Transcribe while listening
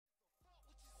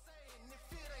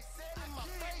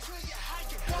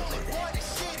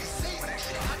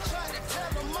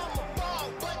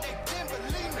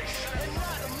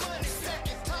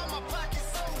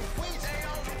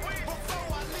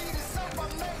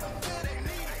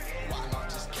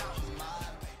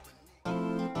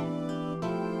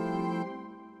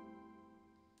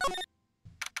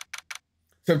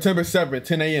September 7th,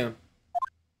 10 a.m.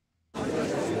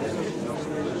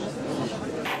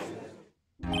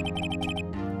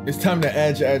 It's time to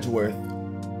edge Edgeworth.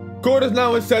 Court is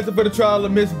now in session for the trial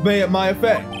of Miss Maya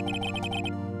Fay.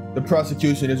 The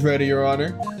prosecution is ready, Your Honor.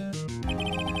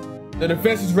 The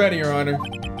defense is ready, Your Honor.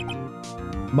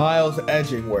 Miles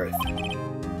Edgeworth.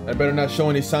 I better not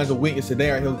show any signs of weakness today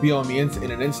or he'll be on me in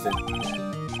an instant.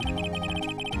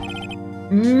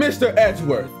 Mr.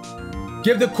 Edgeworth,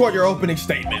 give the court your opening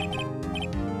statement.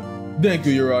 Thank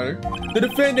you, Your Honor. The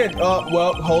defendant,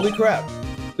 well, holy crap.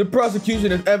 The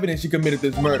prosecution has evidence she committed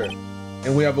this murder,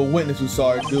 and we have a witness who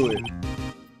saw her do it.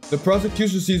 The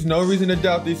prosecution sees no reason to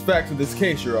doubt these facts of this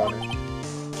case, Your Honor.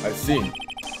 I see.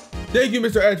 Thank you,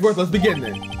 Mr. Edgeworth. Let's begin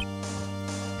then.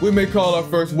 We may call our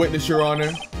first witness, Your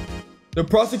Honor. The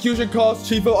prosecution calls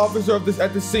Chief Officer of this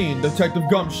at the scene, Detective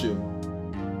Gumshoe.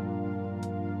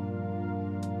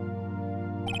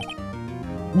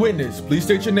 Witness, please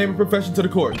state your name and profession to the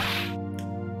court.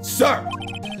 Sir,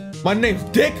 my name's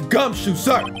Dick Gumshoe,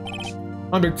 sir.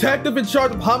 I'm detective in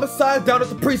charge of homicides down at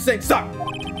the precinct, sir.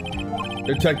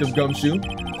 Detective Gumshoe,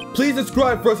 please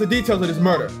describe for us the details of this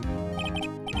murder.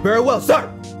 Very well, sir.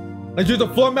 Let's use the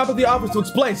floor map of the office to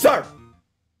explain, sir.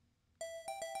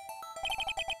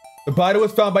 The body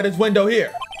was found by this window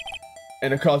here.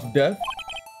 And the cause of death?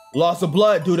 Loss of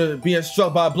blood due to being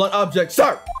struck by a blunt object,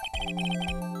 sir.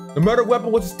 The murder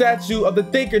weapon was a statue of the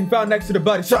thinker found next to the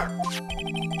body, sir.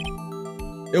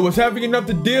 It was heavy enough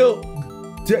to deal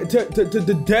to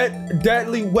the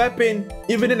deadly weapon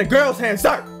even in a girl's hand,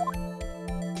 sir.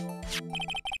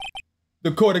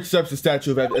 The court accepts the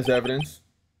statue as evidence.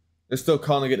 They're still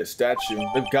calling it a statue.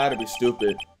 They've got to be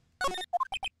stupid.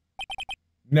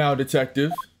 Now,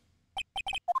 detective.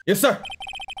 Yes, sir.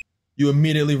 You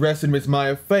immediately arrested Miss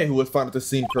Maya Fay, who was found at the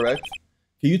scene, correct?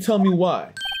 Can you tell me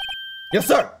why? Yes,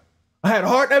 sir. I had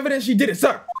hard evidence she did it,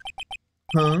 sir.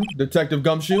 Detective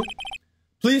Gumshoe?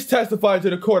 Please testify to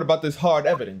the court about this hard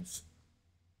evidence.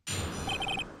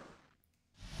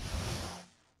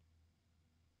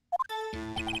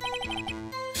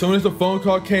 Soon as the phone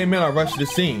call came in, I rushed to the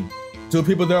scene. 2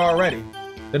 people there already.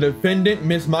 The defendant,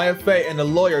 Miss Maya Fay, and the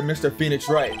lawyer, Mr. Phoenix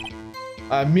Wright.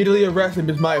 I immediately arrested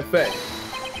Miss Maya Fay.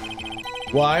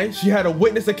 Why? She had a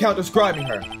witness account describing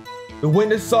her. The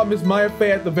witness saw Miss Maya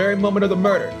Fay at the very moment of the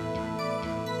murder.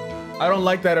 I don't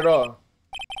like that at all.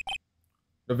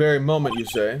 The very moment, you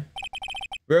say?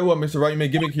 Very well, Mr. Wright, you may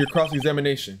give me your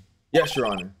cross-examination. Yes, Your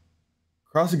Honor.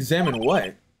 Cross-examine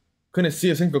what? Couldn't see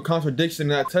a single contradiction in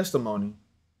that testimony.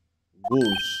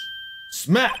 Whoosh.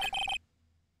 Smack!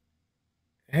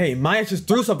 Hey, Maya just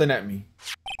threw something at me.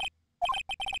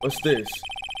 What's this?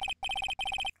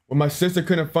 When my sister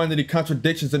couldn't find any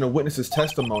contradictions in the witness's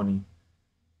testimony,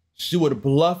 she would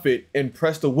bluff it and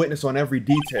press the witness on every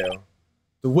detail.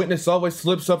 The witness always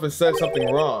slips up and says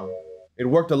something wrong. It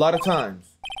worked a lot of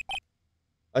times.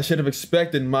 I should have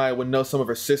expected Maya would know some of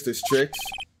her sister's tricks.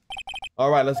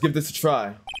 Alright, let's give this a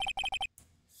try.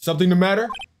 Something the matter?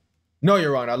 No,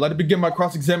 Your Honor. I'd like to begin my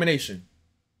cross-examination.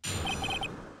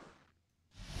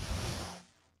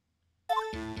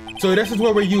 So this is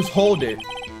where we use hold it.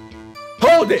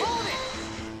 Hold it!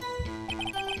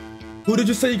 Who did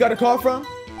you say you got a call from?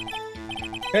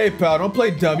 Hey, pal, don't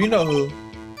play dumb. You know who.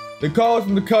 The call was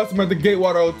from the customer at the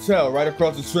Gatewater Hotel, right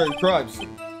across the street crime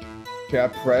scene. Okay, I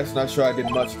pressed. Not sure I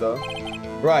did much, though.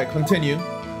 Right, continue.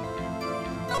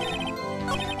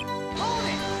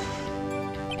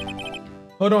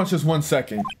 Hold on just 1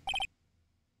 second.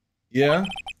 Yeah?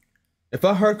 If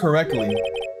I heard correctly,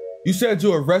 you said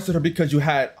you arrested her because you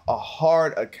had a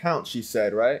hard account, she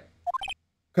said, right?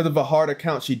 Because of a hard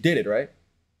account, she did it, right?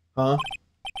 Huh?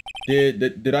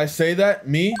 Did I say that?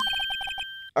 Me?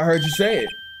 I heard you say it.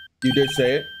 You did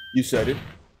say it. You said it.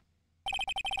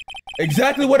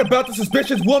 Exactly what about the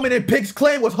suspicious woman in Pig's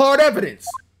claim was hard evidence?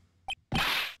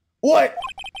 What?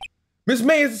 Miss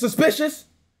May is suspicious?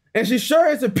 And she sure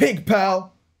isn't pink,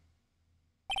 pal.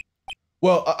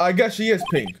 Well, I guess she is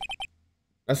pink.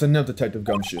 That's enough, Detective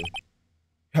Gumshoe.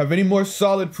 Have any more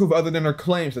solid proof other than her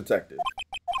claims, Detective?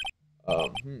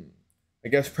 I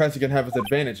guess Pressy can have its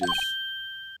advantages.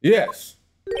 Yes.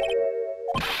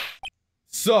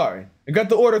 Sorry, I got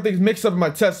the order of things mixed up in my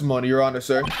testimony, Your Honor,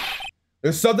 sir.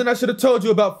 There's something I should have told you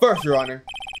about first, Your Honor.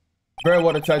 Very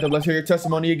well, Detective. Let's hear your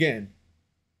testimony again.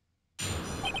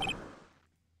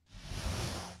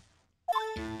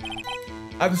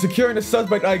 After securing the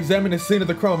suspect, I examined the scene of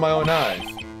the crime with my own eyes.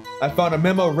 I found a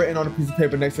memo written on a piece of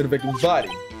paper next to the victim's body.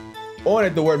 On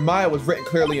it, the word Maya was written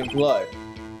clearly in blood.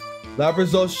 Lab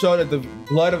results showed that the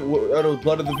blood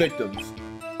of the victims.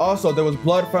 Also, there was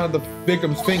blood found on the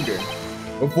victim's finger.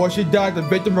 Before she died, the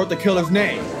victim wrote the killer's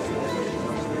name.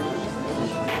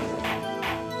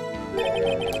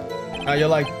 Now you're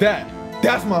like that.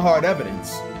 That's my hard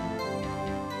evidence.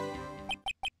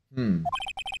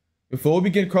 Before we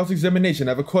begin cross-examination,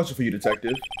 I have a question for you,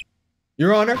 Detective.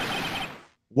 Your Honor,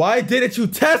 why didn't you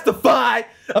testify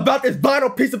about this vital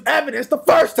piece of evidence the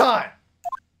first time?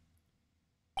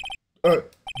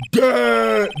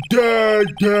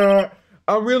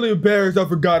 I'm really embarrassed I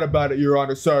forgot about it, Your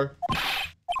Honor, sir.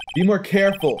 Be more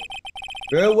careful.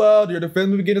 Very well, your defense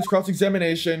will begin its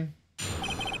cross-examination.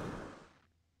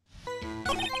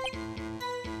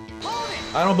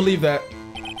 I don't believe that.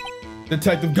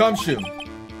 Detective Gumshoe,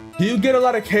 do you get a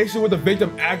lot of cases where the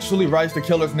victim actually writes the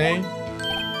killer's name?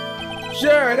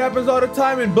 Sure, it happens all the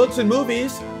time in books and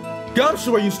movies.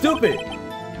 Gumshoe, are you stupid?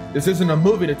 This isn't a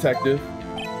movie, Detective.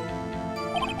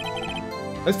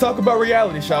 Let's talk about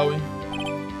reality, shall we?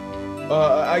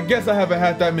 I guess I haven't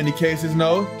had that many cases,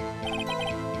 no?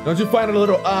 Don't you find it a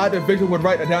little odd that victim would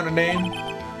write down a name?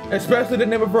 Especially the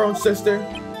name of her own sister?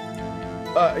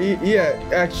 Yeah,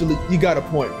 actually, you got a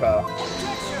point, pal.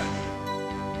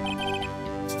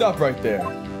 Stop right there.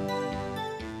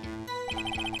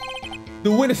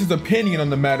 The witness's opinion on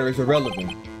the matter is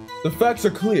irrelevant. The facts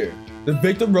are clear. The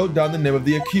victim wrote down the name of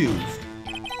the accused.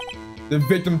 The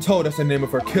victim told us the name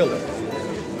of her killer.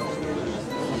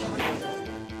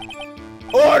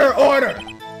 Order, order!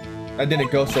 That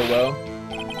didn't go so well.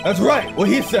 That's right, what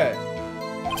he said.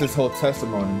 It's his whole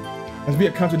testimony. Must be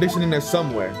a contradiction in there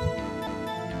somewhere.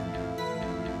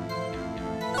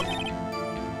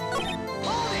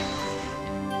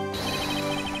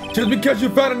 Just because you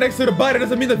found it next to the body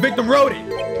doesn't mean the victim wrote it.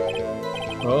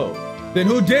 Oh, then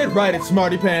who did write it,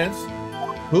 smarty pants?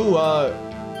 Who,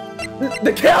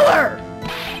 the killer!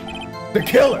 The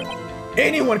killer!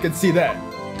 Anyone can see that.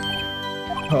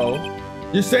 Oh,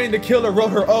 you're saying the killer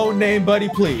wrote her own name, buddy,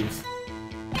 please?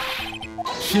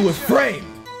 She was framed.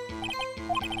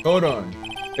 Hold on.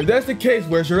 If that's the case,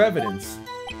 where's your evidence?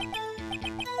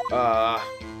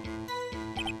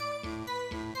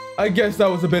 I guess that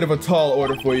was a bit of a tall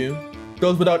order for you.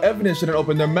 Those without evidence shouldn't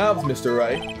open their mouths, Mr.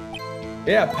 Wright.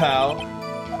 Yeah, pal.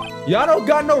 Y'all don't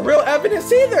got no real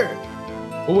evidence either.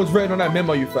 What was written on that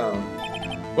memo you found?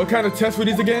 What kind of tests were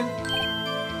these again?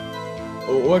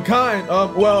 What kind?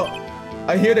 Well,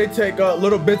 I hear they take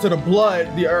little bits of the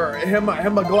blood, the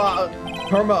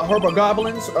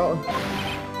hermoglobulins.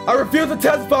 I refuse to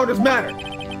testify on this matter.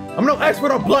 I'm no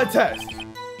expert on blood tests.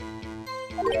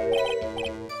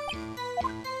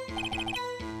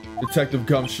 Detective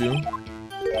Gumshoe,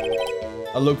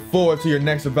 I look forward to your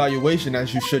next evaluation,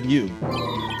 as you should you.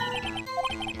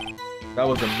 That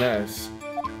was a mess.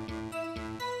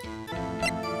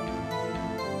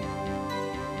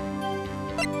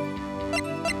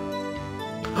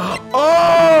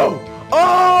 Oh!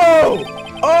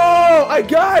 Oh! Oh! I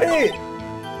got it!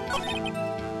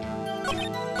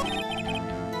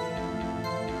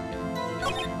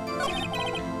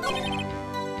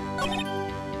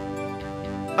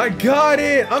 I got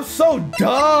it! I'm so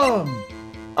dumb!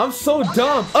 I'm so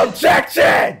dumb!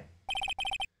 Objection!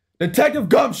 Detective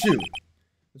Gumshoe,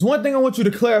 there's one thing I want you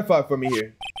to clarify for me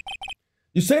here.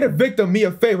 You say the victim, Mia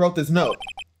Fey, wrote this note.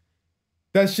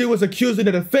 That she was accusing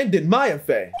the defendant, Maya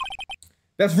Fey.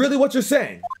 That's really what you're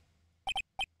saying?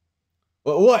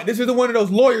 Well, what? This isn't one of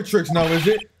those lawyer tricks now, is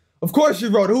it? Of course she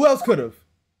wrote it. Who else could have?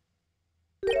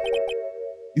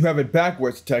 You have it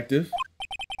backwards, Detective.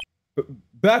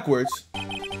 Backwards?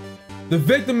 The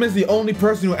victim is the only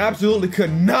person who absolutely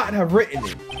could not have written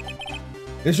it.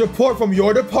 This report from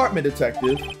your department,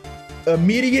 Detective.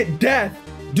 Immediate death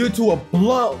due to a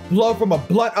blow from a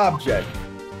blunt object.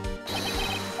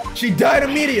 She died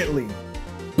immediately.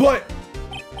 But,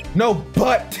 no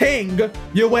but-ting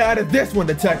your way out of this one,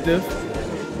 Detective.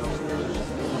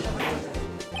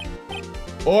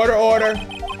 Order, order.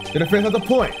 The defense has a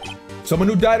point. Someone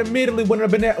who died immediately wouldn't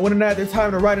have had the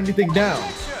time to write anything down.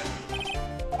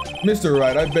 Mr.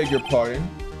 Wright, I beg your pardon,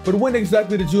 but when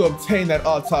exactly did you obtain that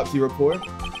autopsy report?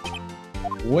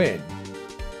 When?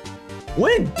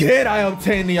 When did I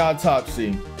obtain the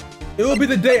autopsy? It will be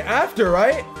the day after,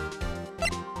 right?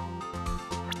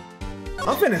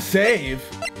 I'm finna save.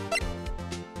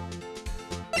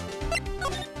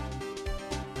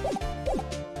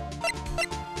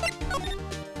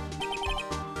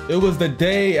 It was the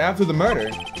day after the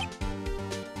murder.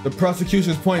 The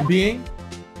prosecution's point being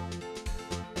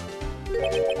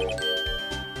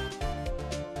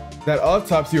that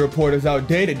autopsy report is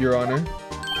outdated, Your Honor.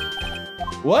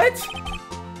 What?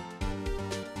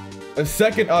 A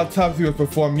second autopsy was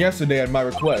performed yesterday at my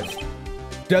request.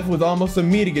 Death was almost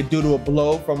immediate due to a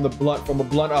blow from a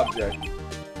blunt object.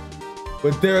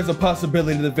 But there is a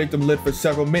possibility the victim lived for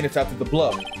several minutes after the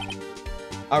blow.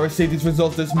 I received these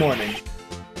results this morning.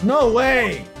 No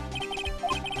way!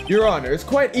 Your Honor, it's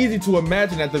quite easy to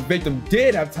imagine that the victim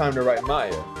did have time to write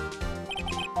Maya.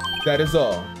 That is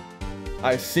all.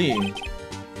 I see.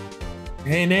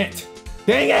 Dang it!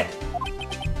 Dang it!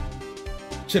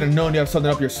 Should have known you have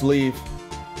something up your sleeve.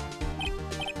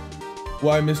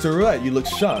 Why, Mr. Wright, you look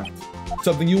shocked.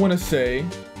 Something you want to say?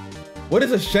 What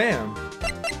is a sham?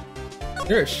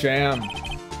 You're a sham,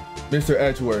 Mr.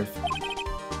 Edgeworth.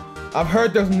 I've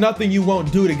heard there's nothing you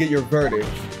won't do to get your verdict.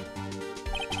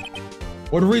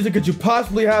 What reason could you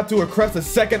possibly have to request a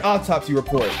second autopsy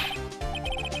report?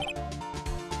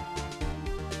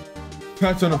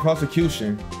 Perhaps on the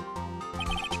prosecution.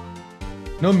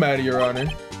 No matter, Your Honor.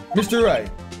 Mr. Wright,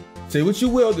 say what you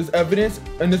will, this evidence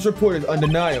and this report is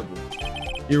undeniable.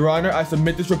 Your Honor, I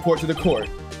submit this report to the court.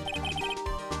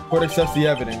 Court accepts the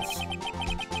evidence.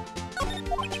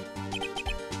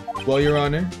 Well, Your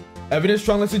Honor, evidence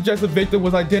strongly suggests the victim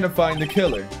was identifying the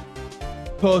killer.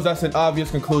 Suppose that's an obvious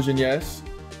conclusion, yes?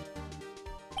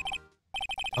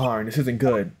 Darn, this isn't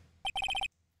good.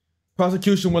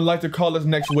 Prosecution would like to call as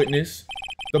next witness.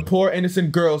 The poor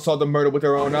innocent girl saw the murder with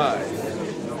her own eyes.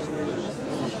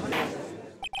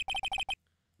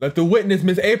 Let the witness,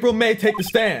 Miss April May, take the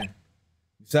stand.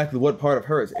 Exactly what part of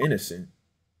her is innocent?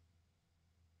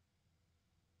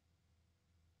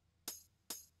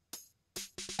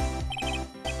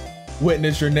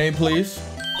 Witness, your name, please.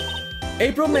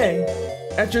 April May,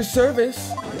 at your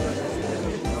service.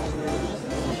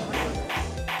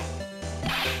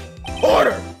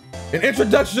 Order! An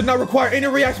introduction should not require any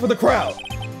reaction from the crowd.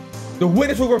 The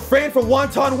witness will refrain from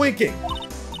wanton winking.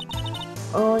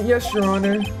 Yes, Your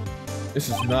Honor. This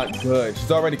is not good.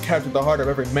 She's already captured the heart of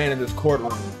every man in this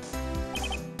courtroom.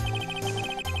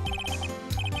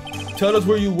 Tell us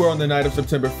where you were on the night of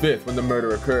September 5th when the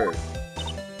murder occurred.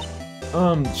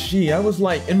 Gee, I was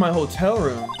like in my hotel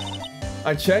room.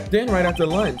 I checked in right after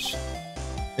lunch.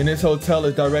 And this hotel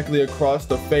is directly across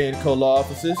the Fay and Co. law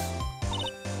offices.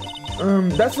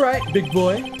 That's right, big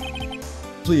boy.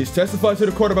 Please testify to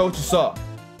the court about what you saw.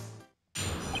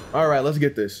 All right, let's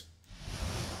get this.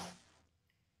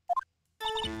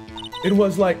 It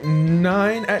was like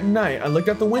 9 at night. I looked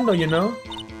out the window, you know?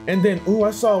 And then, ooh,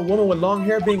 I saw a woman with long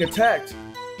hair being attacked.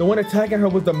 The one attacking her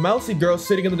was the mousy girl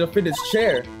sitting in the defendant's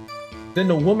chair. Then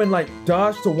the woman like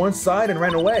dodged to one side and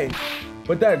ran away.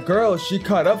 But that girl, she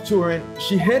caught up to her and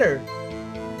she hit her.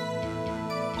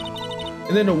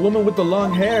 And then the woman with the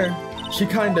long hair, she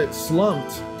kinda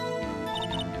slumped.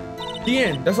 The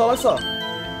end, that's all I saw.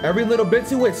 Every little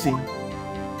bitsy witsy.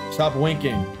 Stop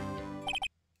winking.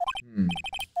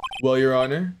 Well, Your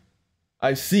Honor,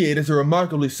 I see it is a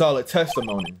remarkably solid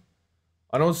testimony.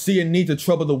 I don't see a need to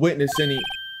trouble the witness any—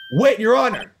 Wait, Your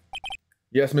Honor!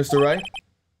 Yes, Mr. Wright?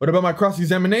 What about my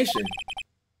cross-examination?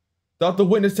 Thought the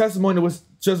witness testimony was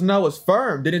just now was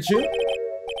firm, didn't you?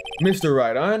 Mr.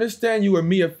 Wright, I understand you were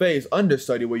Mia Fey's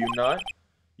understudy, were you not?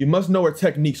 You must know her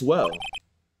techniques well.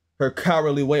 Her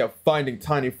cowardly way of finding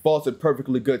tiny faults in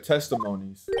perfectly good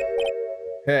testimonies.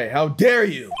 Hey, how dare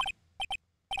you!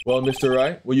 Well, Mr.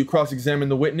 Wright, will you cross-examine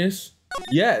the witness?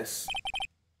 Yes.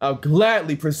 I'll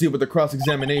gladly proceed with the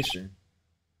cross-examination.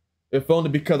 If only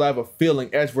because I have a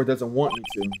feeling Edgeworth doesn't want me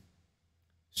to.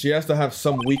 She has to have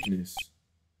some weakness.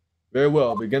 Very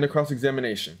well, begin the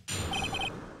cross-examination.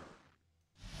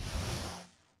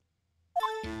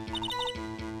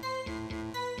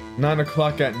 Nine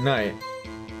o'clock at night.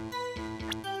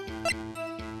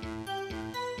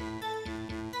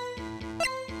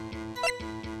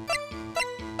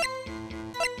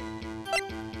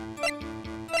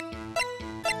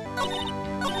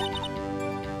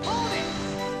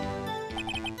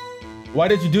 Why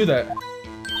did you do that?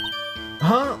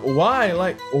 Huh? Why?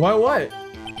 Like, why what?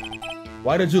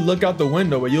 Why did you look out the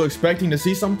window? Were you expecting to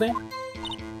see something?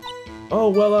 Oh,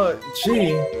 well,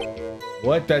 gee.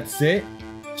 What, that's it?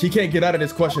 She can't get out of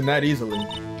this question that easily.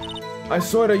 I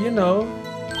sorta, you know,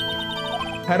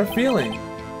 had a feeling.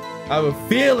 I have a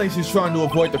feeling she's trying to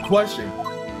avoid the question.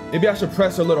 Maybe I should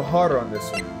press her a little harder on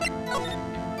this one.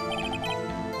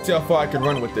 See how far I can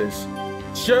run with this.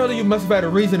 Surely you must have had a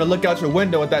reason to look out your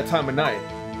window at that time of night.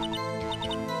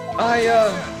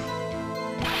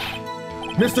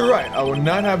 Mr. Wright, I will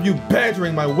not have you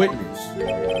badgering my witness.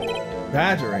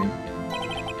 Badgering?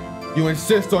 You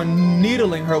insist on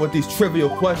needling her with these trivial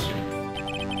questions.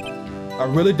 I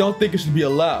really don't think it should be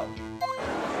allowed.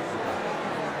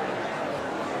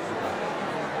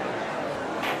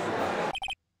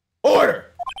 Order!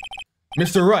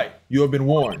 Mr. Wright, you have been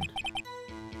warned.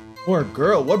 Poor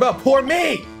girl, what about poor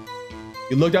me?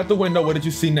 You looked out the window, what did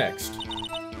you see next?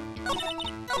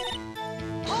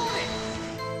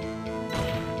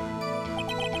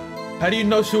 How do you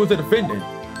know she was the defendant?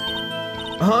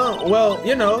 Well,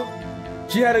 you know,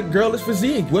 she had a girlish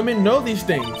physique. Women know these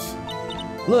things.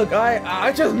 Look,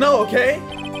 I just know, okay?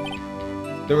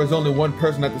 There was only one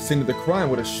person at the scene of the crime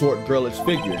with a short, girlish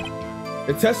figure.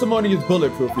 The testimony is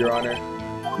bulletproof, Your Honor.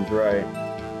 He's right.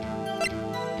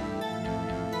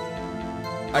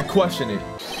 I question it.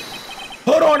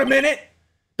 Hold on a minute!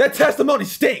 That testimony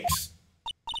stinks!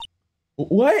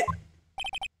 What?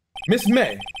 Miss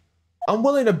May, I'm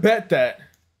willing to bet that...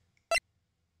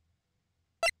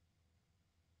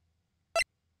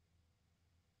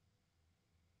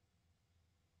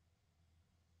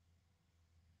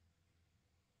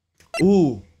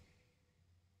 Ooh.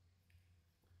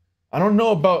 I don't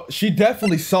know about... She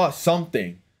definitely saw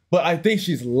something, but I think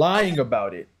she's lying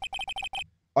about it.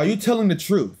 Are you telling the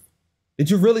truth? Did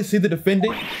you really see the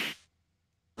defendant?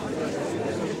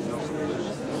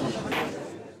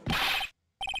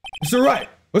 Mr. Wright,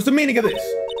 what's the meaning of this?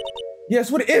 Yes,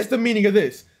 what is the meaning of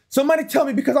this? Somebody tell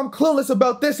me because I'm clueless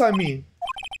about this, I mean.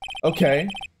 Okay.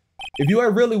 If you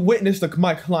had really witnessed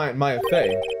my client, Maya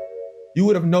Fey, you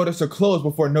would have noticed her clothes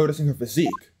before noticing her physique.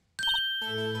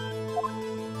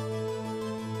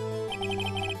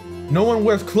 No one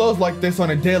wears clothes like this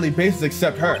on a daily basis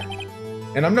except her.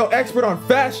 And I'm no expert on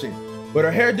fashion, but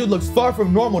her hairdo looks far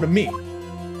from normal to me.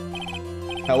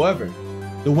 However,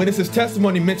 the witness's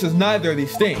testimony mentions neither of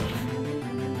these things.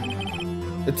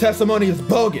 The testimony is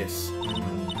bogus.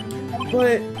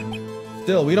 But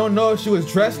still, we don't know if she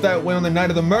was dressed that way on the night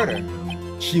of the murder.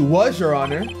 She was, Your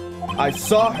Honor. I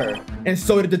saw her, and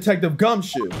so did Detective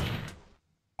Gumshoe.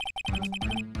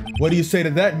 What do you say to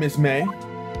that, Miss May?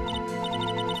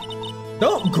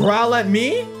 Don't growl at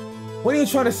me! What are you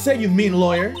trying to say, you mean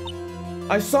lawyer?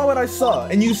 I saw what I saw,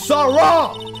 and you saw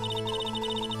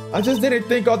wrong! I just didn't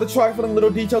think all the trifling little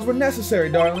details were necessary,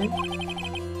 darling.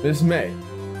 Miss May,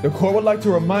 the court would like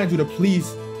to remind you to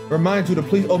please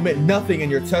omit nothing in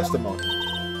your testimony.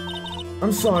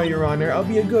 I'm sorry, Your Honor. I'll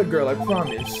be a good girl, I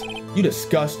promise. You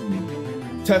disgust me.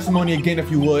 Testimony again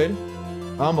if you would.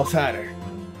 I almost had her.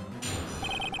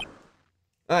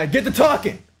 Alright, get to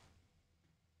talking!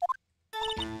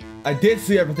 I did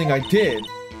see everything I did.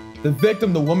 The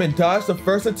victim, the woman, dodged the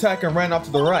first attack and ran off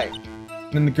to the right.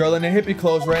 And then the girl in the hippie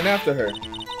clothes ran after her.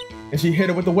 And she hit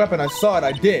her with the weapon. I saw it,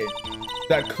 I did.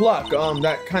 That clock,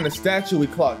 that kind of statue-y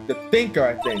clock. The thinker,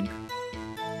 I think.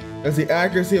 Does the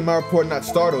accuracy of my report not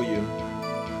startle you?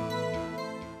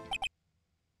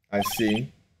 I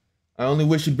see. I only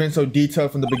wish you'd been so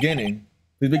detailed from the beginning.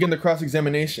 Please begin the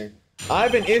cross-examination. I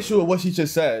have an issue with what she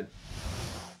just said.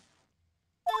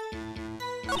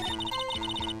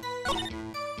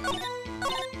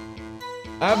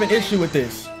 I have an issue with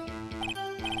this.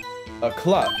 A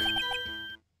clock.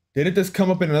 Didn't this come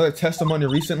up in another testimony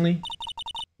recently?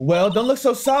 Well, don't look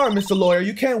so sour, Mr. Lawyer.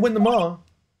 You can't win them all.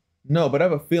 No, but I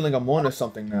have a feeling I'm on to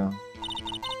something now.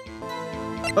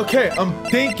 Okay, I'm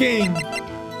thinking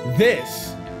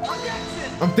this.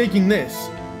 I'm thinking this.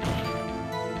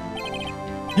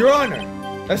 Your Honor,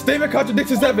 that statement contradicts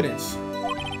his evidence.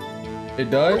 It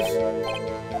does?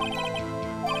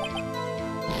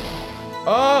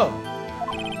 Oh!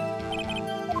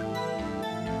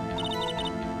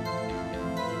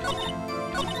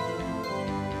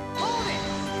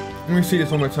 Let me see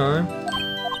this one more time.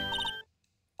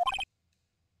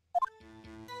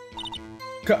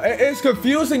 It's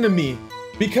confusing to me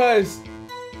because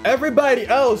everybody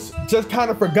else just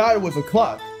kind of forgot it was a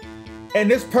clock.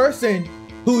 And this person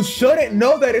who shouldn't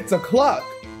know that it's a clock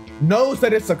knows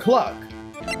that it's a clock.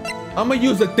 I'm gonna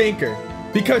use a thinker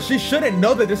because she shouldn't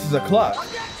know that this is a clock.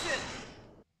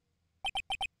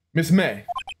 Miss May,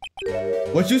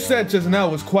 what you said just now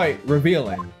was quite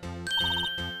revealing.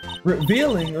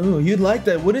 Revealing? Ooh, you'd like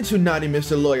that, wouldn't you, naughty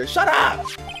Mr. Lawyer? Shut up!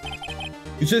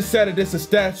 You just said that this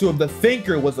statue of the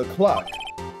thinker was a clock.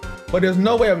 But there's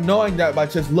no way of knowing that by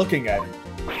just looking at it.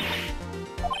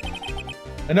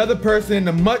 Another person in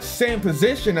the much same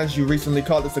position as you recently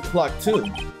called this a clock too.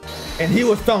 And he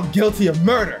was found guilty of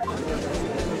murder.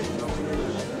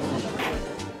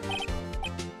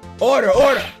 Order,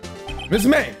 order! Miss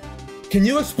May, can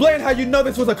you explain how you know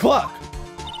this was a clock?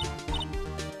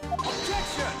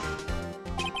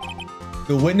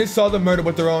 The witness saw the murder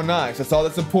with their own eyes. That's all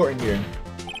that's important here.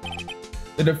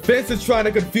 The defense is trying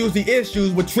to confuse the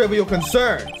issues with trivial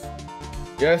concerns.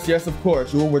 Yes, yes, of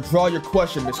course. You will withdraw your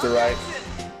question, Mr. Wright.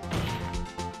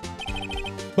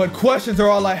 But questions are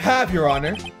all I have, Your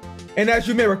Honor. And as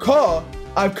you may recall,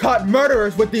 I've caught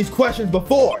murderers with these questions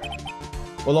before.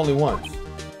 Well, only once.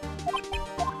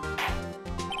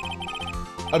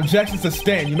 Objection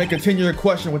sustained. You may continue your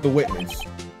question with the witness.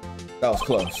 That was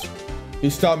close. If you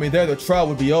stopped me there, the trial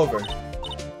would be over.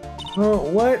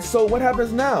 What? So what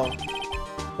happens now?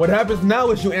 What happens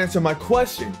now is you answer my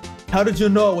question. How did you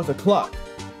know it was a clock?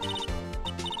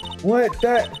 What,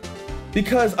 that?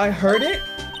 Because I heard it?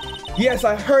 Yes,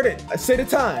 I heard it. I say the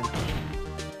time.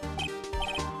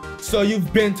 So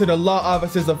you've been to the law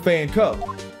offices of Faye & Co?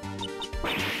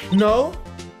 No?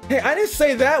 Hey, I didn't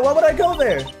say that. Why would I go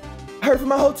there? I heard from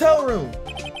my hotel room.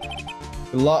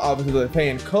 The law offices of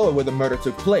Faye & Co are where the murder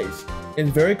took place. It's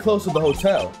very close to the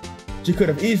hotel. She could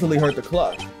have easily heard the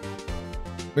clock.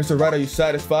 Mr. Wright, are you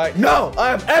satisfied? No! I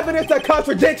have evidence that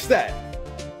contradicts that!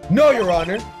 No, Your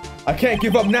Honor. I can't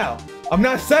give up now. I'm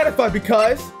not satisfied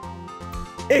because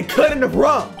it couldn't have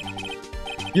rung.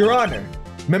 Your Honor,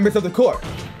 members of the court.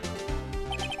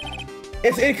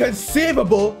 It's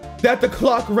inconceivable that the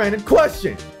clock ran in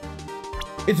question.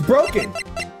 It's broken.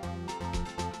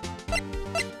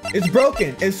 It's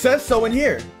broken. It says so in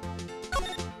here.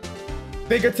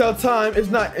 Think or tell time is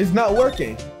not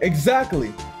working.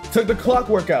 Exactly. Took the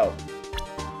clockwork out.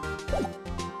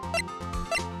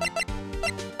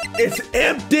 It's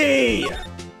empty.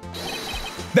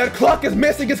 That clock is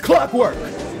missing its clockwork.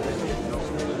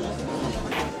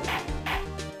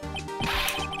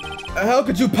 How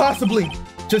could you possibly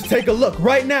just take a look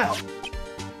right now?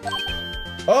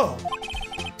 Oh,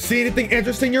 see anything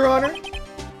interesting, Your Honor?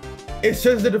 It's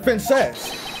just as the defense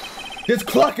says. This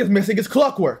clock is missing its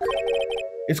clockwork.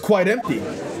 It's quite empty.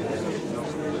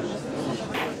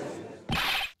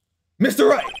 Mr.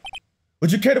 Wright,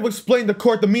 would you care to explain to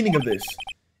court the meaning of this?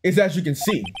 Is as you can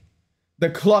see, the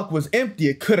clock was empty,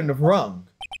 it couldn't have rung.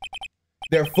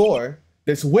 Therefore,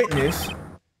 this witness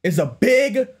is a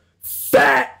big,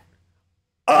 fat,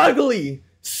 ugly,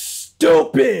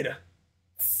 stupid,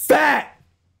 fat,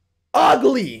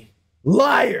 ugly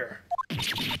liar.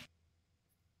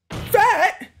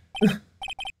 Fat?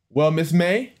 Well, Miss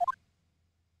May?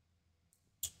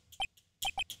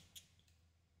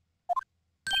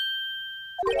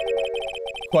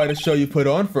 Quite a show you put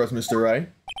on for us, Mr. Wright.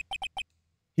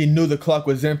 He knew the clock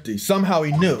was empty. Somehow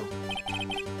he knew.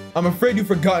 I'm afraid you've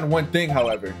forgotten one thing,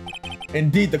 however.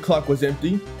 Indeed, the clock was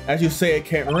empty. As you say, it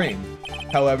can't ring.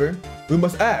 However, we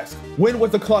must ask, when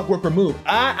was the clockwork removed?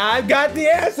 I got the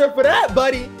answer for that,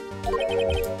 buddy.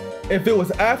 If it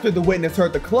was after the witness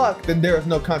heard the clock, then there is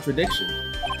no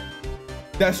contradiction.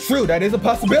 That's true, that is a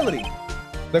possibility.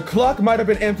 The clock might have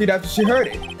been emptied after she heard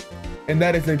it. And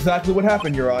that is exactly what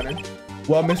happened, Your Honor.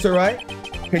 Well, Mr. Wright,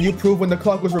 can you prove when the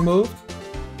clock was removed?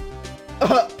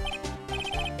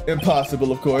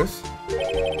 Impossible, of course.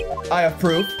 I have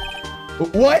proof.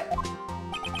 What?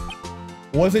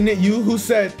 Wasn't it you who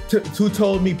said, who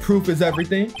told me proof is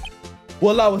everything?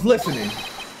 Well, I was listening.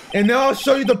 And now I'll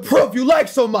show you the proof you like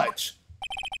so much.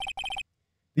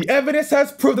 The evidence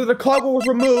has proved that the clock was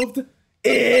removed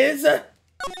is...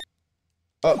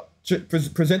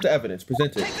 present the evidence,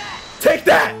 present it. Take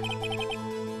that!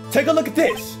 Take a look at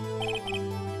this.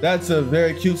 That's a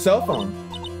very cute cell phone.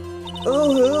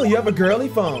 Ooh, you have a girly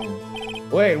phone.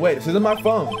 Wait, this isn't my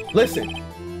phone. Listen,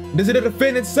 this is a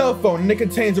defendant's cell phone and it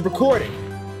contains a recording.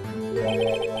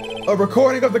 A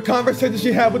recording of the conversation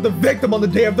she had with the victim on the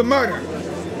day of the murder.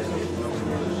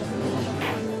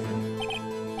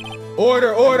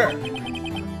 Order, order.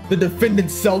 The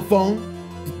defendant's cell phone?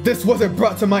 This wasn't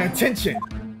brought to my attention.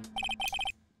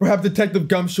 Perhaps Detective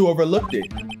Gumshoe overlooked it.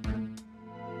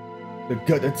 The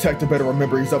good detective better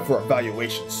remember he's up for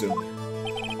evaluation soon.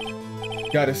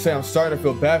 Gotta say, I'm starting to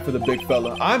feel bad for the big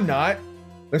fella. I'm not.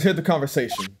 Let's hear the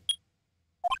conversation.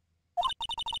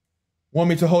 Want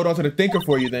me to hold on to the thinker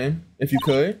for you then, if you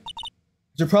could?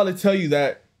 I should probably tell you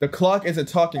that the clock isn't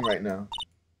talking right now.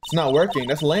 It's not working,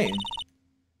 that's lame.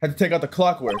 Had to take out the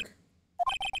clockwork.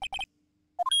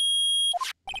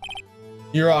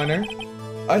 Your Honor,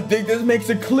 I think this makes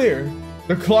it clear.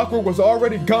 The clockwork was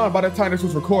already gone by the time this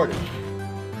was recorded.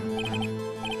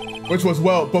 Which was,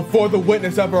 well, before the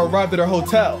witness ever arrived at her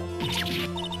hotel.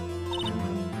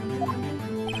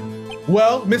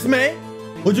 Well, Miss May,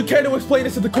 would you care to explain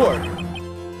this to the court?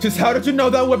 Just how did you know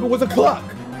that weapon was a clock?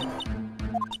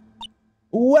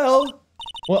 Well,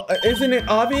 isn't it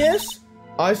obvious?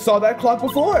 I saw that clock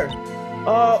before.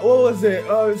 What was it?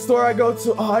 The store I go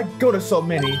to. Oh, I go to so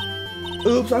many.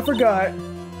 Oops, I forgot.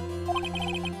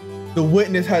 The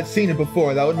witness had seen it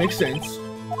before. That would make sense.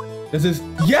 This is,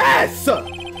 yes!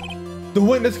 The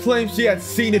witness claims she had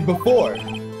seen it before,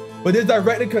 but this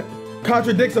directly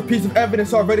contradicts a piece of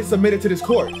evidence already submitted to this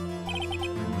court.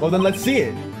 Well, then let's see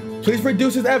it. Please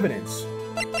produce his evidence.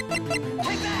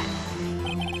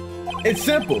 It's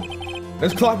simple.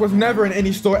 This clock was never in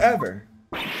any store ever.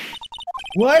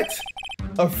 What?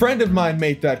 A friend of mine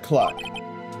made that clock.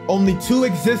 Only 2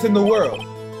 exist in the world,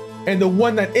 and the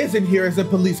one that isn't here is in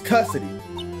police custody.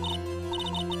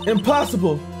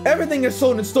 Impossible. Everything is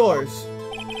sold in stores.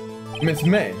 Miss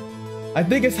May, I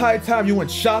think it's high time you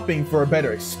went shopping for a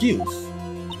better excuse.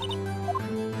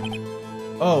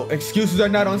 Oh, excuses are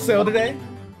not on sale today?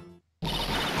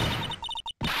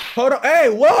 Hold on. Hey,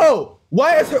 whoa!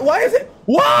 Why is it?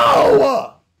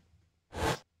 Whoa!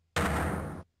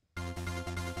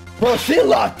 Bro, she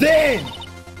locked in.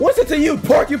 What's it to you,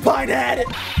 porcupine head?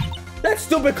 That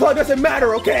stupid clock doesn't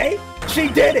matter, okay? She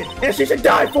did it, and she should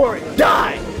die for it.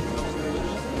 Die!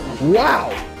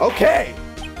 Wow, okay.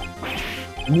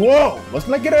 Whoa, let's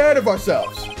not get ahead of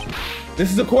ourselves.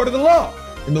 This is a court of the law,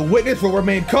 and the witness will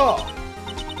remain calm.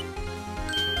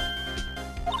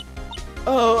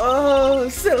 Oh,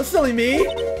 silly me.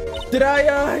 Did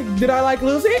I like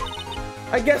lose it?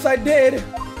 I guess I did.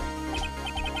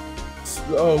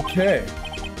 Okay.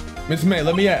 Miss May,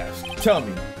 let me ask. Tell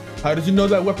me, how did you know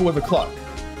that weapon was a clock?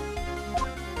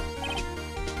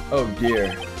 Oh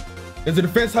dear. Does the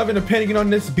defense have an opinion on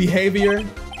this behavior?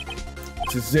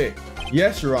 This is it.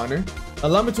 Yes, Your Honor.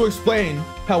 Allow me to explain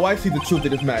how I see the truth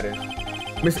of this matter.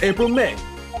 Miss April May,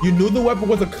 you knew the weapon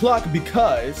was a clock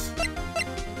because...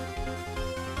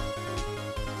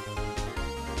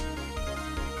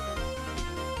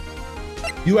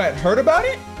 you had heard about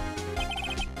it?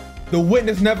 The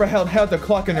witness never held the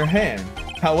clock in her hand.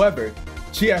 However,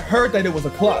 she had heard that it was a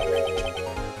clock.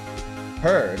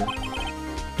 Heard?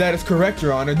 That is correct,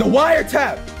 Your Honor. The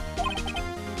wiretap!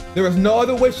 There was no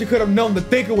other way she could have known the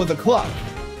thinker was a clock.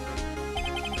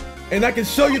 And I can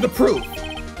show you the proof.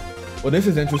 Well, this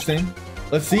is interesting.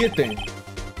 Let's see it then.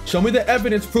 Show me the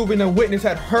evidence proving the witness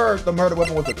had heard the murder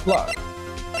weapon was a clock.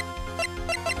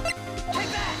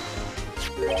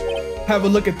 Have a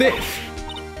look at this.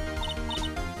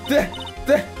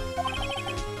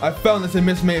 I found this in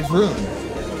Miss May's room.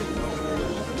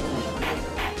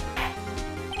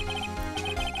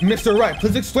 Mr. Wright,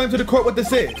 please explain to the court what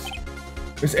this is.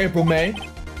 Miss April May,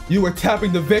 you were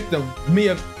tapping the victim,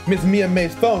 Miss Mia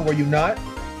May's phone, were you not?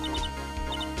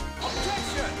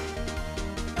 Objection!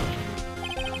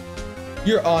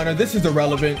 Your Honor, this is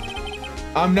irrelevant.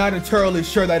 I'm not entirely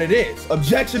sure that it is.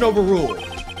 Objection overruled.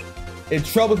 It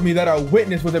troubles me that our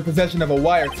witness was in possession of a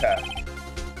wiretap.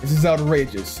 This is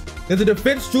outrageous. Does the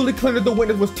defense truly claim that the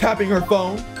witness was tapping her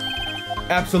phone?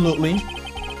 Absolutely.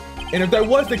 And if that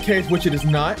was the case, which it is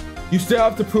not, you still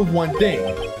have to prove one thing.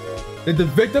 Did the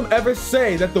victim ever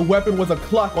say that the weapon was a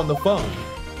clock on the phone?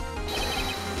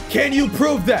 Can you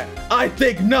prove that? I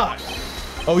think not.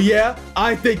 Oh yeah?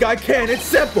 I think I can. It's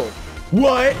simple.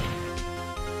 What?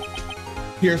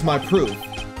 Here's my proof.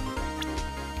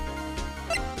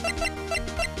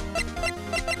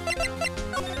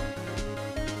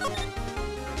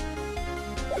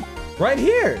 Right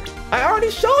here. I already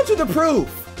showed you the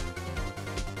proof.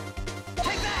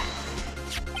 Take that.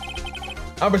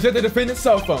 I present the defendant's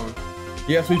cell phone.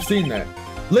 Yes, we've seen that.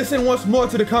 Listen once more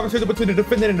to the conversation between the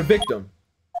defendant and the victim.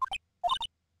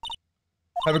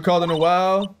 Haven't called in a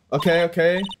while.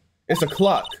 Okay. It's a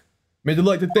clock. Made you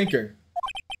look like the thinker.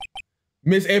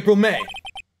 Miss April May,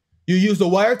 you used a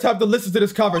wiretap to listen to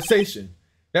this conversation.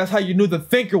 That's how you knew the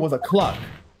thinker was a clock.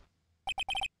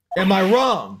 Am I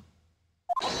wrong?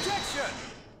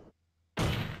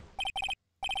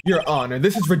 Your Honor,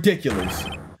 this is ridiculous.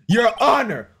 Your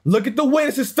Honor, look at the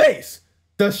witness's face.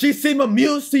 Does she seem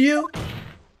amused to you?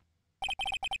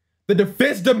 The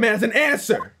defense demands an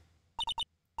answer.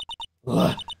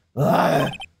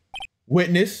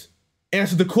 Witness,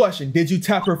 answer the question. Did you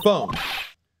tap her phone?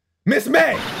 Miss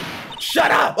May,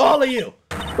 shut up, all of you.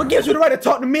 What gives you the right to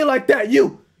talk to me like that,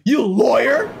 you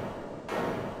lawyer?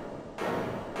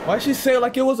 Why'd she say it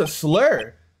like it was a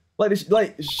slur?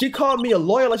 Like she called me a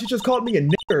lawyer like she just called me a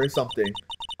nigger or something.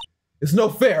 It's no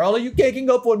fair. All of you ganging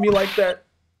up on me like that.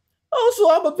 Oh,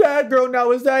 so I'm a bad girl now.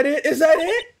 Is that it? Is that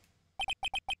it?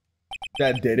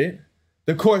 That did it.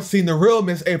 The court's seen the real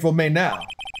Miss April May now.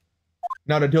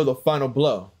 Now to deal the final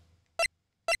blow.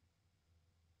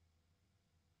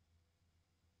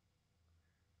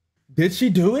 Did she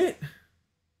do it?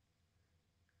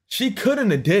 She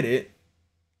couldn't have did it.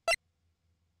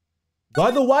 Why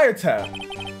the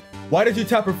wiretap? Why did you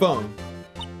tap her phone?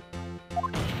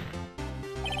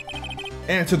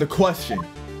 Answer the question.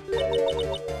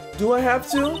 Do I have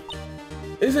to?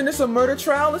 Isn't this a murder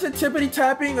trial? Isn't tippity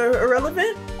tapping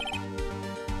irrelevant?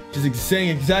 She's saying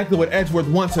exactly what Edgeworth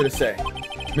wants her to say.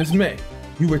 Miss May,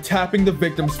 you were tapping the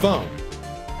victim's phone.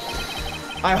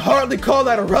 I hardly call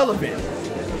that irrelevant.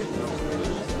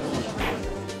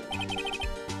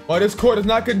 While this court does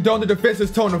not condone the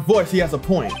defense's tone of voice, he has a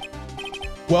point.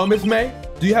 Well, Miss May,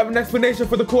 do you have an explanation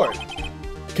for the court?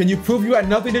 Can you prove you had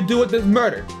nothing to do with this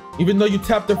murder, even though you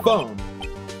tapped her phone?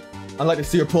 I'd like to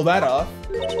see her pull that off.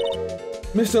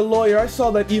 Mr. Lawyer, I saw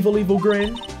that evil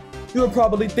grin. You were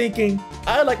probably thinking,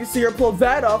 I'd like to see her pull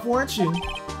that off, weren't you?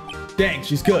 Dang,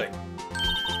 she's good.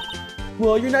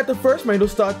 Well, you're not the first man to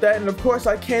start that, and of course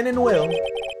I can and will.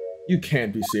 You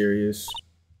can't be serious.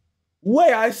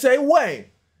 Wait, I say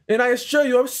wait! And I assure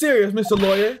you I'm serious, Mr.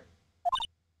 Lawyer.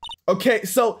 Okay,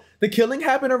 so the killing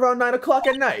happened around 9 o'clock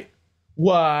at night.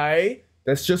 Why?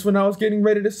 That's just when I was getting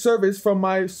ready to service for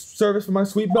my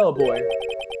sweet bellboy.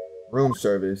 Room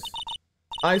service.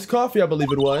 Iced coffee, I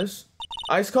believe it was.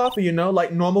 Iced coffee, you know,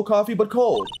 like normal coffee but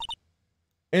cold.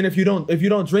 And if you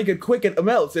don't drink it quick, it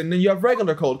melts, and then you have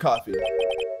regular cold coffee.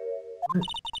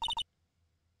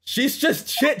 She's just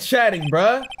chit-chatting,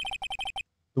 bruh.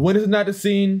 The witness is not the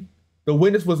scene. The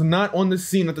witness was not on the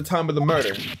scene at the time of the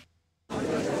murder.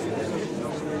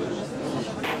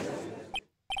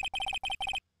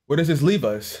 Where does this leave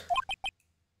us?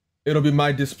 It'll be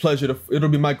my great displeasure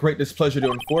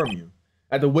to inform you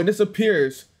that the witness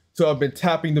appears to have been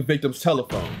tapping the victim's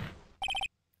telephone.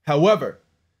 However,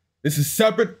 this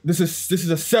is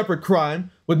a separate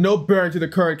crime with no bearing to the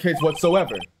current case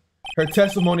whatsoever. Her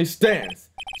testimony stands.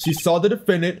 She saw the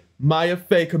defendant, Maya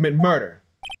Fey, commit murder.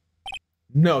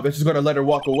 No, they're just gonna let her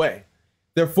walk away.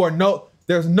 Therefore,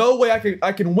 there's no way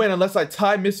I can win unless I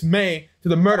tie Miss May to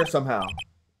the murder somehow.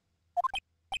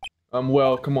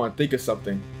 Well, come on, think of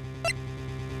something.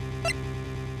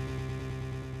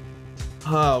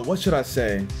 What should I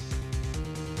say?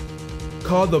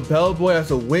 Call the bellboy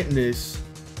as a witness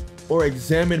or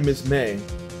examine Miss May.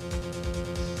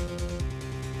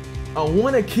 I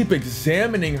want to keep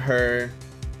examining her.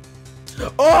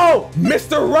 Oh,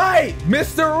 Mr. Wright!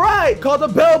 Mr. Wright! Call the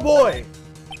bellboy!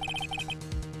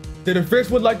 The defense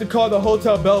would like to call the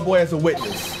hotel bellboy as a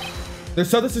witness. There's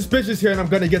something suspicious here and I'm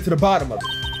gonna get to the bottom of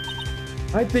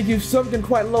it. I think you've sunk in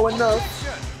quite low enough.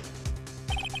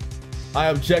 I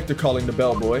object to calling the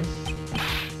bellboy.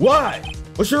 Why?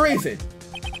 What's your reason?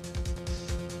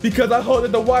 Because I hold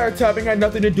that the wiretapping had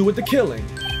nothing to do with the killing.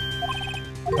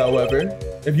 However,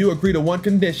 if you agree to one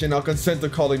condition, I'll consent to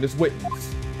calling this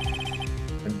witness.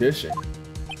 Condition.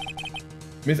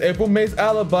 Miss April May's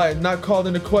alibi is not called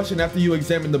into question after you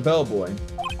examine the bellboy.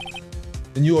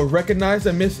 Then you will recognize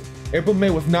that Miss April May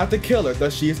was not the killer,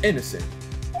 thus she is innocent.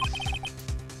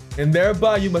 And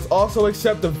thereby you must also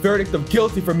accept the verdict of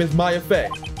guilty for Miss Maya Fey.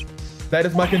 That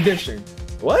is my condition.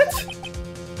 What?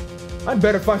 I'd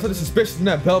better find something suspicious in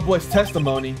that bellboy's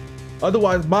testimony.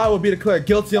 Otherwise, Maya will be declared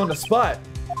guilty on the spot.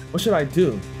 What should I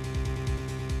do?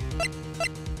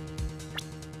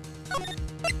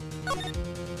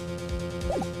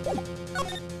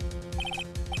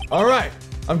 Alright,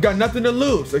 I've got nothing to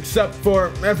lose except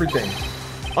for everything.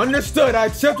 Understood, I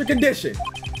accept your condition.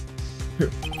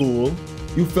 Fool,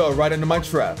 you fell right into my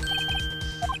trap.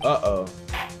 Uh-oh.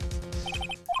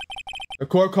 The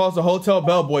court calls the hotel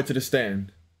bellboy to the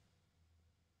stand.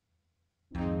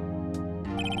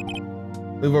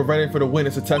 We were ready for the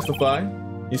witness to testify.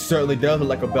 He certainly does look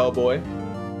like a bellboy.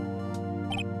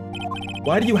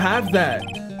 Why do you have that?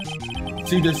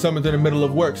 She just summoned in the middle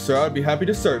of work, sir. I'd be happy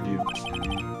to serve you.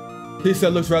 He said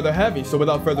it looks rather heavy, so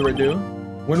without further ado,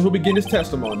 when will begin his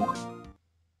testimony?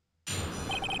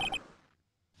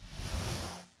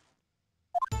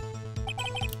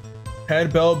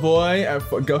 Head bellboy at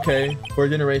 4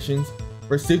 generations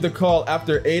received a call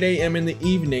after 8 a.m. in the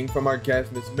evening from our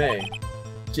guest, Miss May.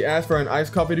 She asked for an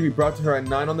iced coffee to be brought to her at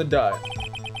 9 on the dot.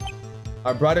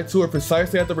 I brought it to her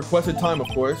precisely at the requested time, of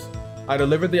course. I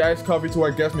delivered the iced coffee to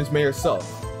our guest, Miss May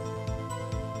herself.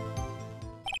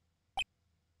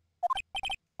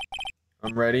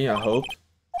 I'm ready, I hope.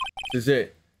 This is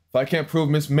it. If I can't prove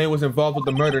Miss May was involved with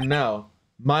the murder now,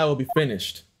 Maya will be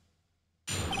finished.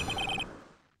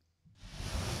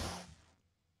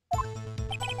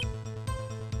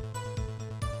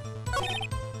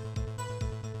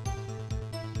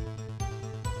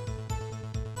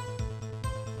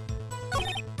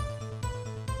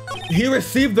 He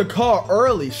received the call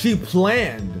early. She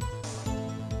planned.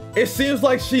 It seems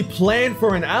like she planned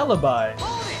for an alibi.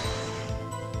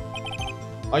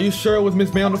 Are you sure it was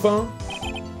Miss May on the phone?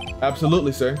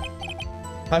 Absolutely, sir.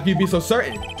 How can you be so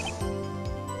certain?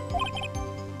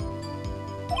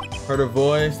 Heard her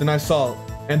voice, then I saw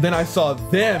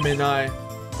them, and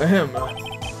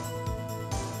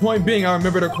Point being, I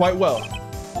remembered her quite well.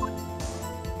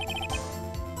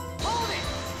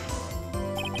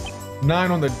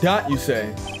 9 on the dot, you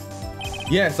say?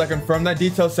 Yes, I confirmed that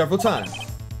detail several times.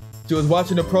 She was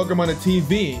watching the program on the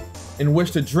TV and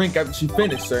wished to drink after she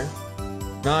finished, sir.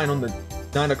 9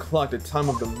 o'clock, the time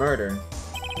of the murder.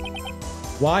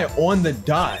 Why on the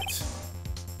dot?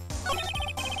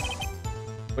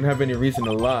 Wouldn't have any reason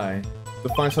to lie. to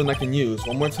find something I can use.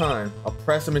 One more time. I'll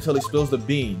press him until he spills the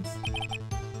beans.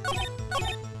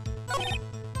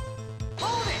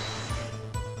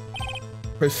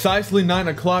 Precisely 9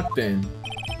 o'clock then.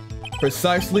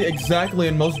 Precisely, exactly,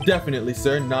 and most definitely,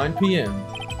 sir, 9 p.m.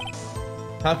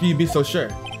 How can you be so sure?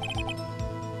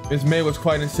 Miss May was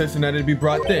quite insistent that it be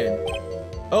brought then.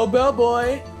 Oh,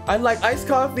 bellboy, I'd like iced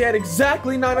coffee at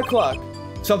exactly 9 o'clock.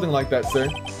 Something like that, sir.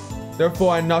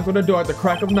 Therefore, I knocked on the door at the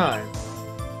crack of 9.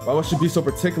 Why would she be so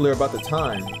particular about the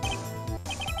time?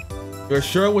 You're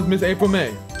sure it was Miss April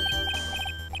May?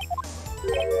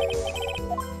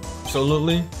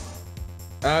 Absolutely.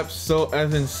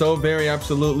 As in so very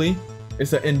absolutely.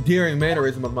 It's an endearing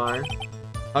mannerism of mine.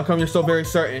 How come you're so very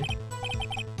certain?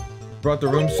 Brought the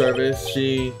room service,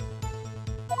 she...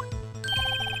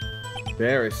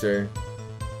 Embarrasser.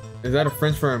 Is that a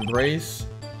French for embrace?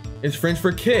 It's French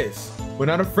for kiss. But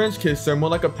not a French kiss, sir, more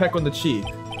like a peck on the cheek.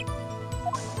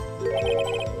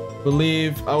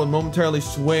 Believe I was momentarily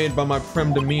swayed by my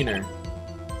prim demeanor.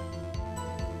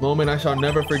 Moment I shall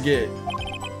never forget.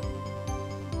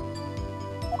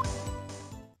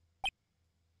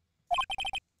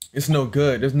 It's no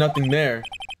good. There's nothing there.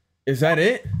 Is that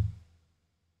it?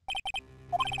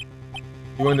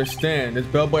 You understand, this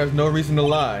bellboy has no reason to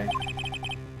lie.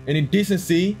 Any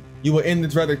decency, you will end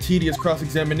this rather tedious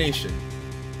cross-examination.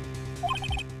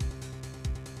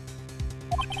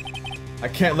 I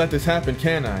can't let this happen,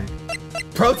 can I?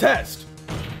 Protest!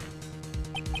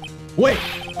 Wait!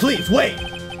 Please, wait!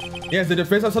 Yes, the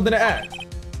defense has something to add.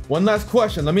 One last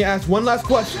question. Let me ask one last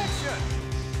question.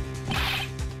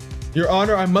 Your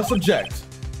Honor, I must object.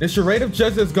 This charade of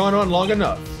justice has gone on long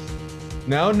enough.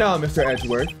 Now, Mr.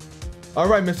 Edgeworth. All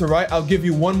right, Mr. Wright, I'll give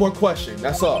you one more question.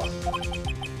 That's all.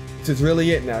 This is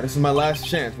really it now. This is my last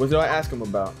chance. What did I ask him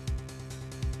about?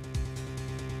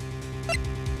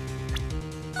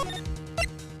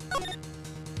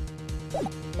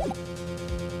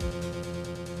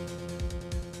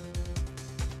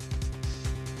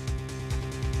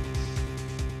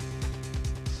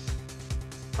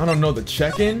 I don't know, the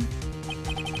check-in?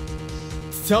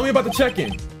 Tell me about the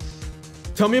check-in.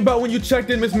 Tell me about when you checked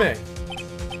in, Miss May.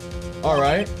 All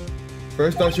right.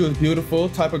 First thought she was beautiful,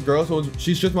 type of girl, so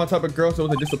she's just my type of girl, so it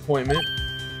was a disappointment.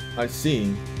 I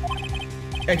see.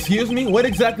 Excuse me? What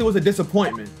exactly was a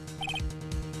disappointment?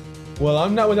 Well,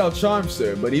 I'm not without charm,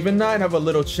 sir, but even I'd have a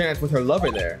little chance with her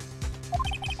lover there.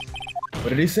 What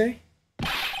did he say?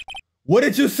 What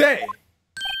did you say?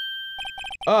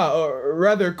 Or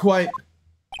rather, quite...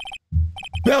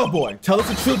 Bellboy, tell us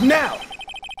the truth now!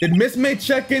 Did Miss May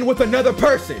check in with another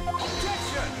person?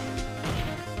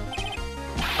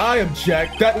 I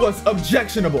object. That was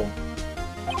objectionable.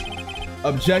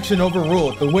 Objection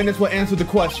overruled. The witness will answer the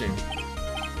question.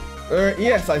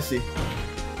 Yes, I see.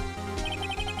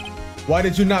 Why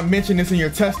did you not mention this in your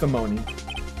testimony?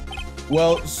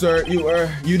 Well, sir,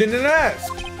 you didn't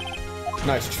ask.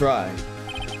 Nice try.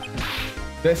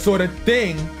 That sort of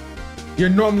thing you're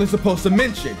normally supposed to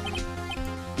mention.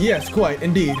 Yes, quite,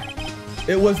 indeed.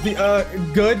 It was the,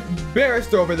 good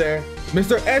barrister over there,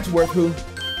 Mr. Edgeworth, who...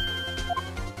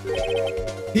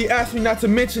 He asked me not to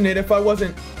mention it if I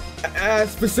wasn't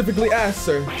as specifically asked,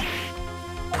 sir.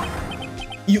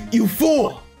 You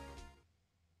fool!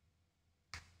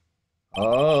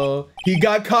 Oh, he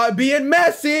got caught being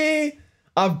messy!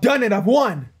 I've done it, I've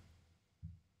won!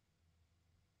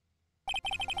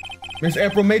 Miss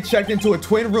April May checked into a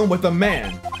twin room with a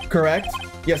man, correct?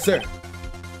 Yes, sir.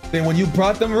 Then when you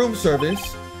brought them room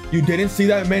service, you didn't see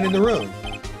that man in the room.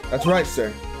 That's right,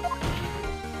 sir.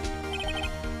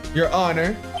 Your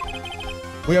Honor,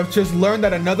 we have just learned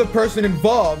that another person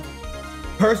involved,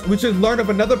 we just learned of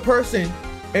another person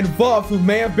involved who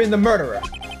may have been the murderer.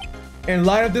 In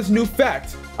light of this new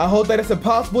fact, I hold that it's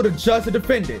impossible to judge the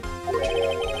defendant.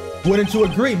 Wouldn't you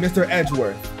agree, Mr.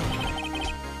 Edgeworth?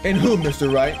 And who,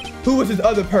 Mr. Wright? Who was this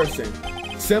other person?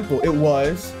 Simple, it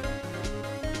was...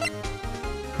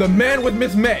 the man with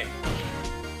Miss May.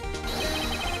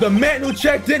 The man who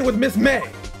checked in with Miss May.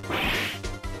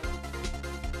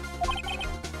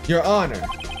 Your Honor,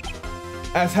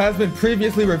 as has been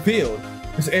previously revealed,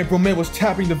 Miss April May was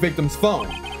tapping the victim's phone.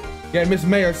 Yet Miss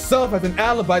May herself has an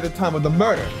alibi at the time of the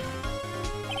murder.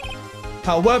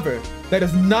 However, that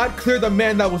does not clear the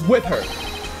man that was with her.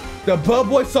 The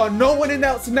bellboy saw no one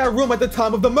else in that room at the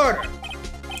time of the murder.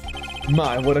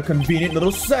 My, what a convenient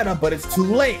little setup, but it's too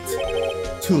late.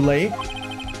 Too late?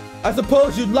 I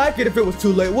suppose you'd like it if it was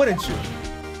too late, wouldn't you?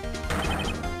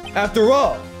 After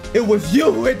all, it was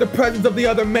you who hid the presence of the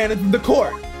other man in the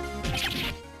court.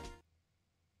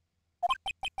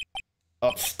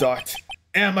 Upstart.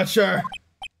 Amateur.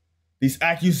 These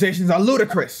accusations are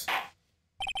ludicrous.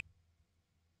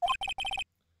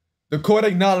 The court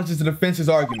acknowledges the defense's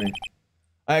argument.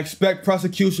 I expect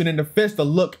prosecution and defense to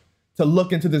look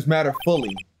into this matter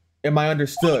fully. Am I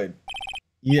understood?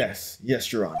 Yes,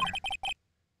 Your Honor.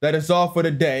 That is all for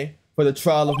today for the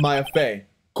trial of Maya Fey.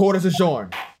 Court is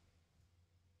adjourned.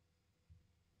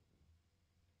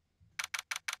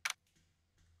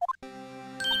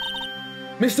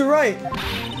 Mr. Wright,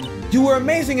 you were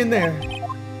amazing in there.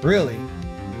 Really?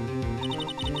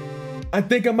 I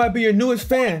think I might be your newest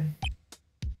fan.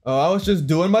 Oh, I was just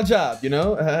doing my job, you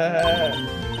know?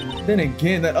 Then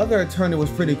again, that other attorney was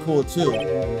pretty cool too.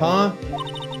 Huh?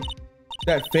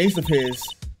 That face of his,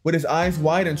 with his eyes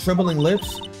wide and trembling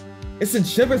lips, it sent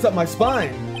shivers up my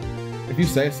spine. If you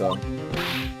say so.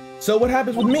 So what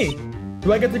happens with me?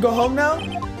 Do I get to go home now?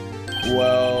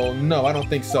 Well, no, I don't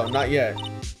think so. Not yet.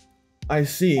 I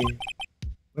see.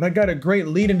 But I got a great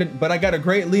lead in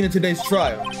today's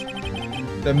trial.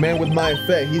 The man with Maya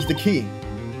Fey, he's the key.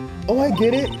 Oh, I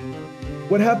get it.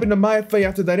 What happened to Maya Fey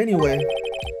after that anyway?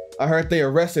 I heard they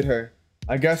arrested her.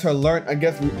 I guess she's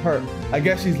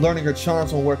learning her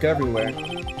charms won't work everywhere.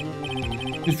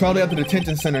 She's probably at the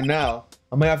detention center now.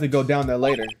 I might have to go down there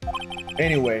later.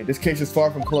 Anyway, this case is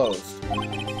far from closed.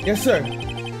 Yes, sir.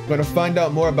 I'm gonna find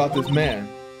out more about this man.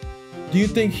 Do you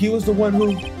think he was the one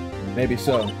who... Maybe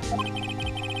so.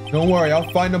 Don't worry, I'll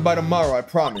find him by tomorrow, I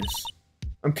promise.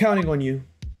 I'm counting on you.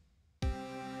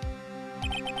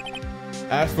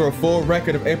 As for a full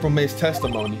record of April May's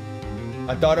testimony,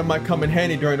 I thought it might come in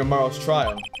handy during tomorrow's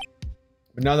trial.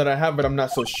 But now that I have it, I'm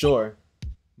not so sure.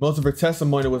 Most of her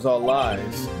testimony was all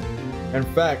lies. In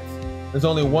fact, there's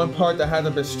only one part that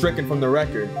hasn't been stricken from the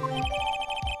record.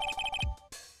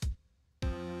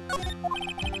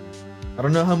 I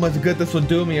don't know how much good this will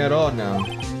do me at all now.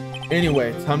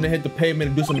 Anyway, time to hit the pavement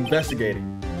and do some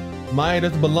investigating. Maya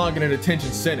doesn't belong in a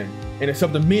detention center, and it's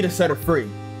up to me to set her free.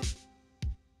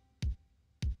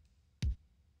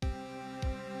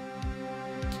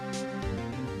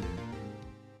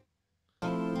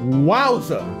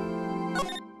 Wowza!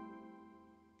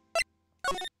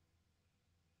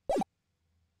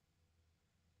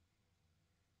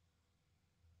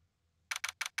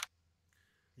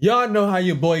 Y'all know how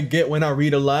your boy get when I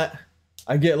read a lot.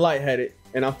 I get lightheaded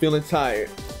and I'm feeling tired.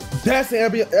 That's the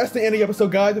end of the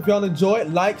episode, guys. If y'all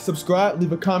enjoyed, like, subscribe,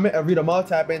 leave a comment, and read them all.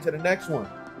 Tap into the next one.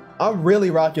 I'm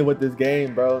really rocking with this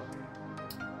game, bro.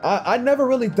 I never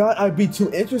really thought I'd be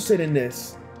too interested in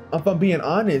this, if I'm being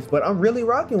honest, but I'm really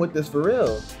rocking with this for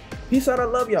real. Peace out, I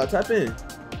love y'all. Tap in.